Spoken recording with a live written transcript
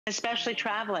especially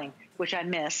traveling, which I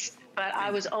miss. But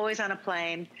I was always on a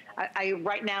plane.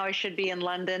 Right now I should be in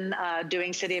London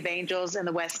doing City of Angels in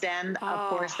the West End. Oh. Of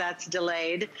course, that's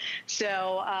delayed.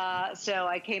 So so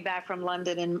I came back from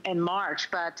London in March.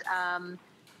 But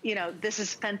you know, this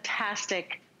is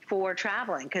fantastic for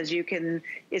traveling because you can.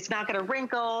 It's not going to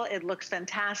wrinkle. It looks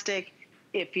fantastic.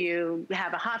 If you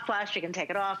have a hot flash, you can take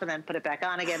it off and then put it back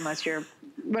on again once you're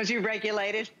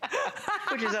regulated,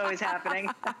 which is always happening.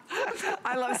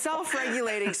 I love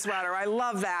self-regulating sweater. I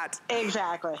love that.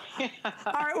 Exactly.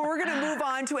 All right, well, we're going to move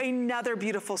on to another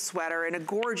beautiful sweater and a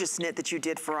gorgeous knit that you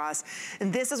did for us.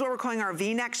 And this is what we're calling our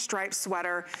V-neck striped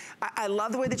sweater. I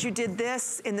love the way that you did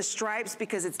this in the stripes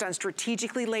because it's done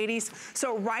strategically, ladies.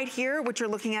 So right here, what you're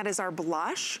looking at is our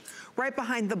blush. Right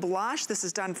behind the blush, this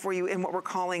is done for you in what we're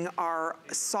calling our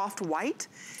soft white.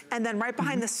 And then right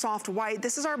behind the soft white,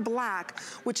 this is our black,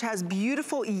 which has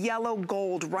beautiful yellow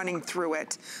gold running through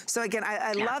it. So again,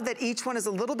 I love that each one is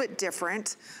a little bit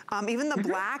different. Even the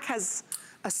black has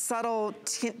a subtle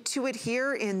tint to it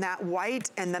here in that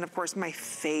white. And then of course, my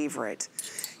favorite,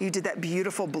 you did that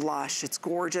beautiful blush. It's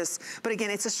gorgeous. But again,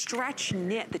 it's a stretch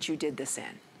knit that you did this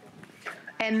in.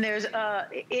 And there's,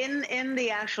 in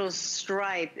the actual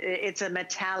stripe, it's a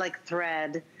metallic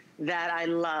thread that I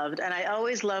loved. And I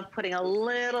always love putting a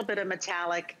little bit of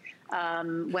metallic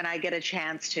when I get a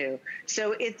chance to.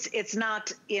 So it's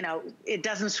not, you know, it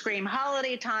doesn't scream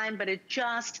holiday time, but it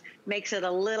just makes it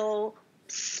a little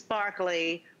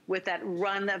sparkly with that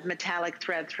run of metallic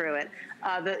thread through it.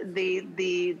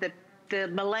 The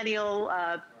millennial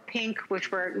pink,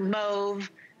 which were mauve,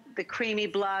 the creamy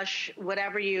blush,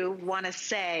 whatever you want to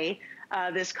say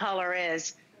this color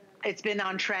is, it's been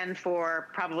on trend for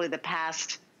probably the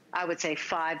past, I would say,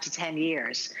 5 to 10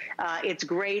 years. It's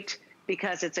great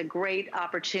because it's a great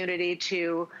opportunity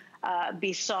to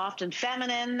be soft and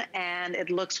feminine, and it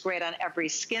looks great on every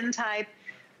skin type.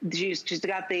 She's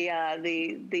got the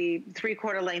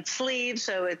 3/4 length sleeve,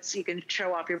 so you can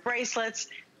show off your bracelets.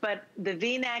 But the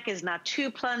V-neck is not too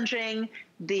plunging.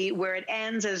 Where it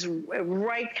ends is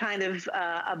right kind of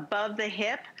above the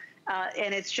hip.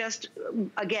 And it's just,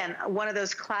 again, one of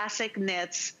those classic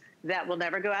knits that will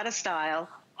never go out of style,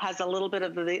 has a little bit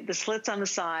of the slits on the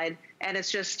side. And it's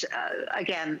just,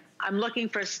 again, I'm looking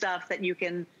for stuff that you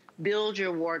can build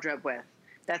your wardrobe with.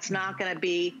 That's not going to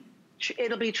be,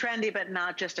 it'll be trendy, but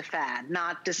not just a fad,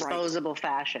 not disposable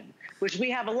fashion, which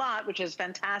we have a lot, which is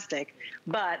fantastic.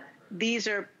 But these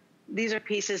are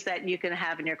pieces that you can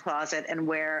have in your closet and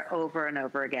wear over and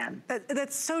over again.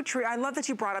 That's so true. I love that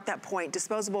you brought up that point,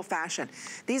 disposable fashion.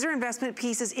 These are investment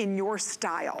pieces in your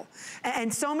style.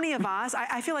 And so many of us,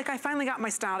 I feel like I finally got my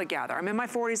style together. I'm in my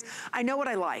 40s. I know what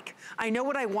I like. I know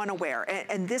what I want to wear.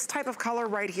 And this type of color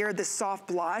right here, this soft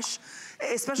blush,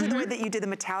 especially the way that you did the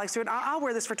metallics through it, I'll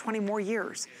wear this for 20 more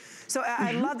years. So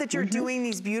I love that you're doing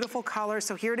these beautiful colors.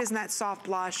 So here it is in that soft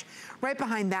blush. Right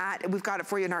behind that, we've got it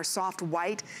for you in our soft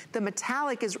white. The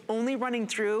metallic is only running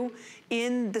through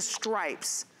in the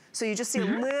stripes. So you just see a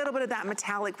little bit of that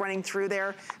metallic running through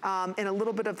there and a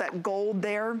little bit of that gold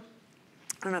there.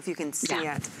 I don't know if you can see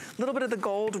it. A little bit of the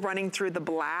gold running through the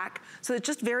black. So it's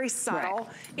just very subtle.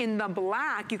 In the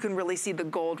black, you can really see the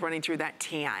gold running through that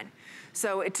tan.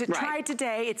 So to try it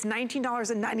today, it's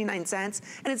 $19.99,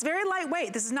 and it's very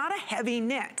lightweight. This is not a heavy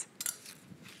knit.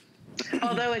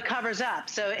 Although it covers up,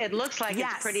 so it looks like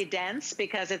it's pretty dense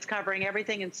because it's covering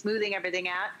everything and smoothing everything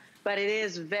out, but it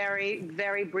is very,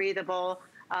 very breathable.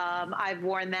 I've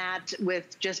worn that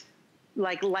with just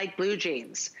like light blue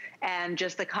jeans, and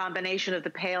just the combination of the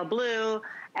pale blue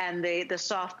and the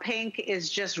soft pink is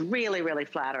just really, really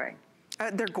flattering.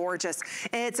 They're gorgeous.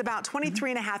 It's about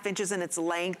 23.5 inches in its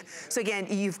length. So again,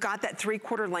 you've got that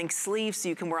 3/4 length sleeve so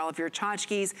you can wear all of your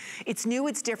tchotchkes. It's new,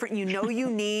 it's different. You know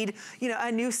you need, you know,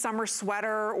 a new summer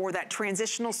sweater or that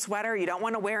transitional sweater. You don't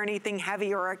want to wear anything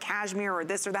heavy or a cashmere or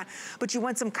this or that, but you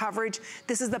want some coverage.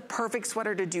 This is the perfect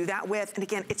sweater to do that with. And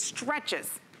again, it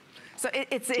stretches. So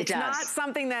it's not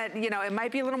something that, you know, it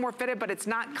might be a little more fitted, but it's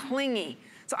not clingy.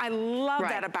 So I love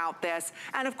that about this.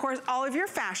 And of course, all of your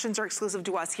fashions are exclusive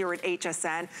to us here at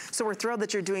HSN. So we're thrilled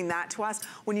that you're doing that to us.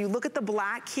 When you look at the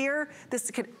black here,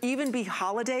 this could even be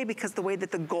holiday because the way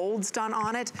that the gold's done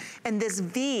on it. And this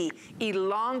V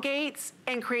elongates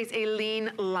and creates a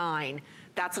lean line.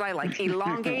 That's what I like,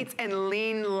 elongates and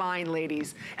lean line,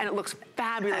 ladies. And it looks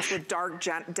fabulous with dark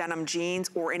denim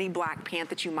jeans or any black pant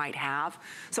that you might have.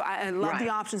 So I love the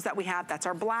options that we have. That's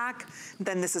our black,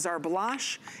 then this is our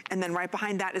blush, and then right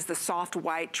behind that is the soft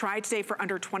white. Try it today for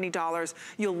under $20.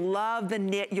 You'll love the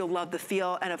knit, you'll love the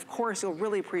feel, and of course, you'll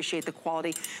really appreciate the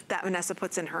quality that Vanessa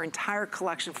puts in her entire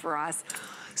collection for us.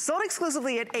 sold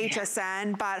exclusively at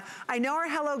HSN, but I know our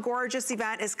Hello Gorgeous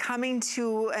event is coming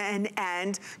to an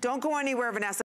end. Don't go anywhere, Vanessa.